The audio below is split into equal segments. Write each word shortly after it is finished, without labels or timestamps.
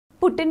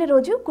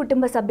పుట్టినరోజు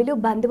కుటుంబ సభ్యులు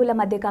బంధువుల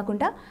మధ్య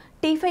కాకుండా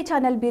టీ5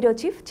 channel bureau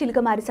chief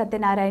Chilukamari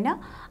Satyanarayana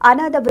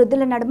అనాథ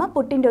వృద్ధుల నడుమ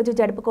పుట్టినరోజు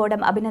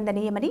జరుపుకోవడం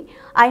అభినందనీయమని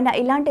ఆయన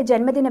ఇలాంటి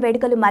జన్మదిన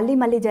వేడుకలు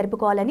మళ్లీ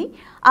జరుపుకోవాలని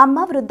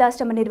అమ్మ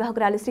వృద్ధాశ్రమ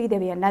నిర్వాహకురాలు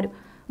శ్రీదేవి అన్నారు.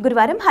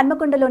 గురువారం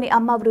హన్మకొండలోని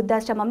అమ్మ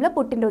వృద్ధాశ్రమంలో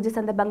పుట్టినరోజు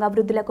సందర్భంగా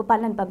వృద్ధులకు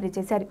పళ్లను పంపిణీ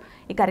చేశారు.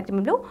 ఈ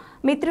కార్యక్రమంలో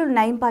మిత్రులు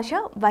నయీం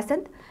పాషా,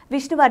 వసంత్,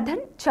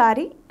 విష్ణువర్ధన్,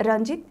 చారి,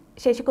 రంజిత్,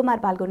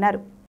 శశికుమార్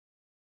పాల్గొన్నారు.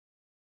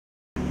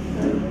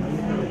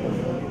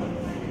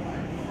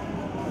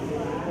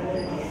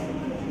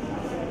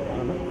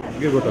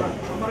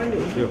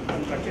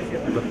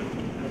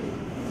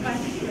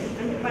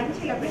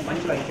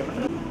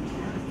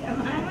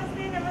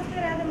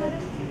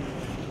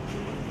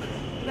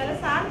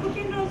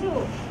 పుట్టినరోజు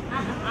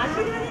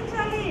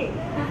ఆశీర్వదించాలి,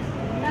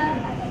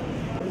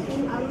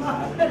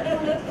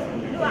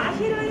 నువ్వు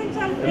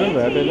ఆశీర్వదించాలి.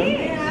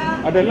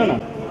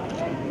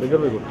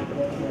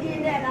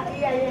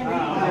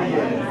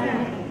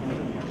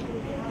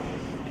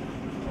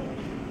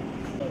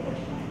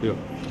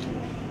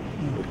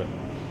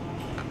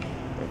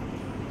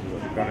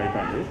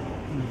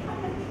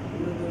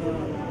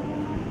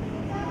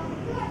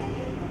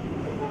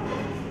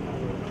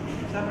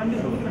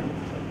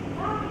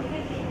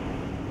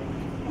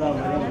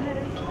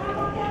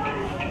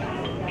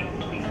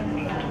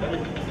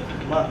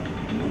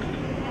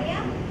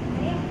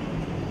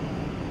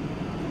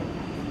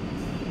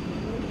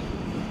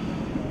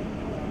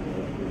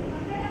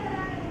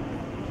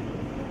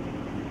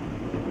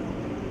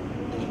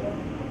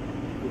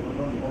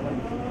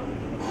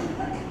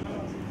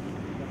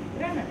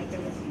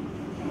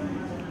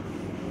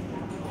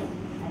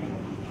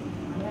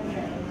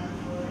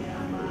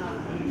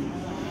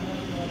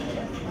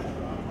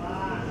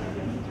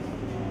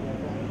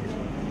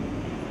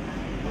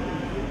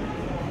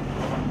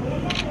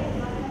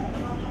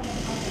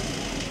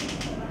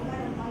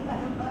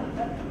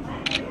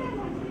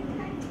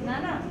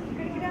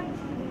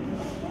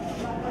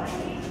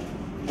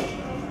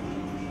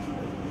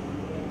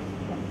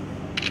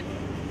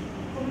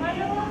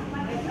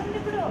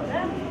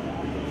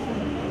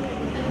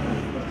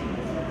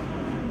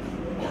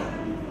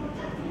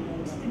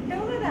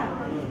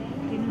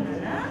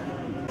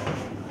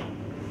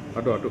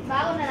 అటు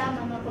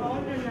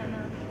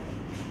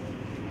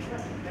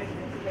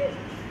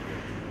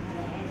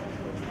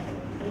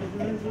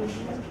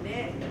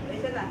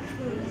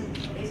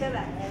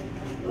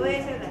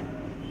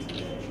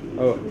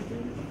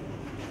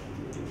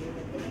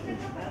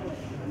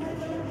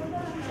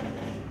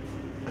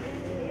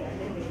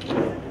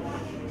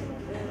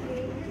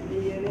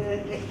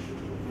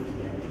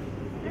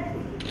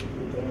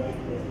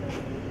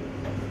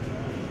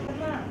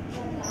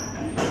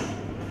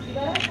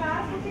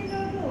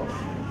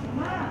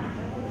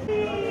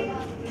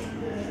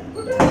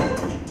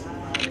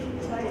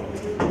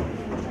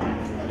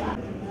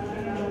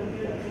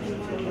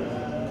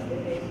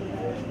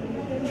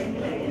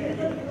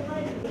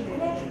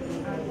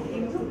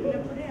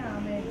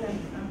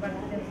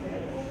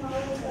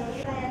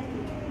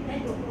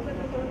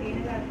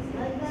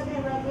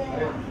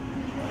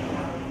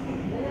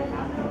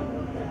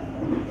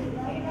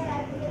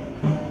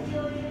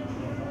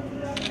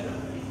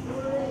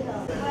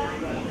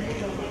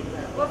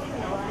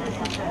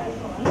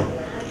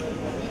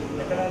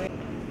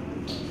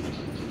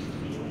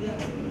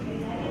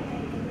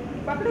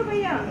पकड़ो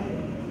भैया.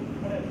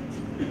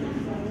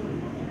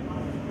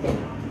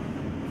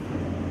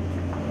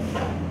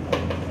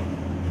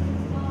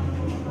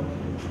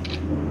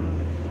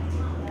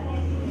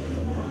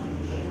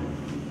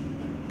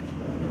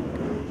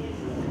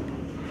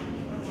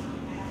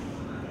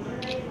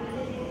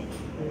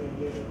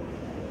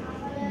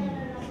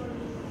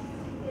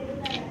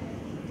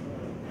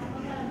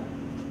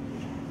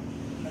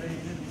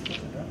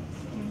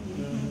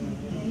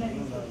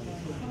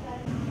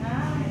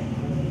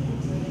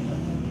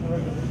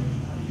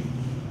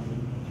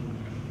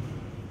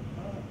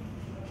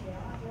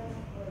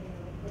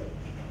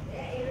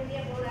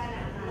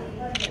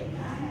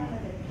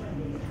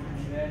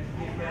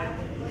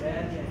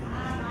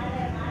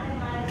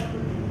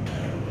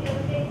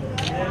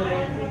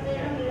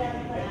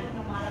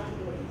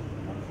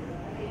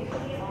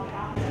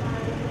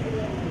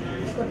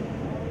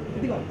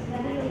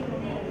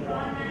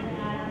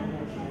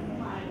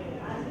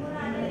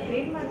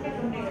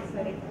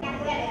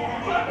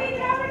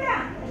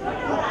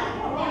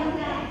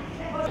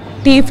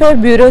 టీ5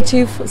 బ్యూరో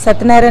చీఫ్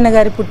సత్యనారాయణ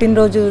గారి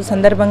పుట్టినరోజు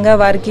సందర్భంగా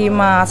వారికి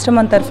మా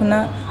ఆశ్రమం తరఫున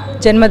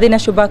జన్మదిన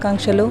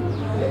శుభాకాంక్షలు.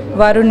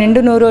 వారు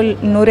నిండు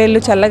నూరేళ్ళు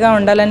చల్లగా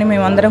ఉండాలని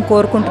మేమందరం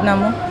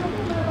కోరుకుంటున్నాము.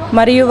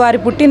 మరియు వారి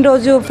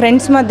పుట్టినరోజు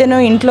ఫ్రెండ్స్ మధ్యలో,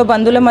 ఇంట్లో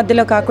బంధువుల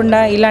మధ్యలో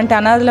కాకుండా ఇలాంటి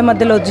అనాథల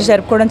మధ్యలో వచ్చి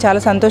జరుపుకోవడం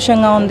చాలా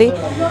సంతోషంగా ఉంది.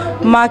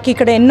 మాకు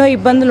ఇక్కడ ఎన్నో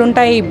ఇబ్బందులు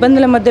ఉంటాయి.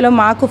 ఇబ్బందుల మధ్యలో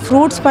మాకు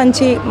ఫ్రూట్స్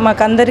పంచి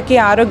మాకందరికీ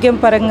ఆరోగ్యం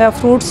పరంగా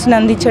ఫ్రూట్స్ని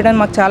అందించడం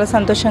మాకు చాలా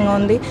సంతోషంగా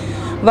ఉంది.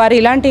 వారు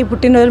ఇలాంటి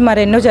పుట్టినరోజులు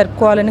మరెన్నో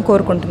జరుపుకోవాలని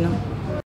కోరుకుంటున్నాం.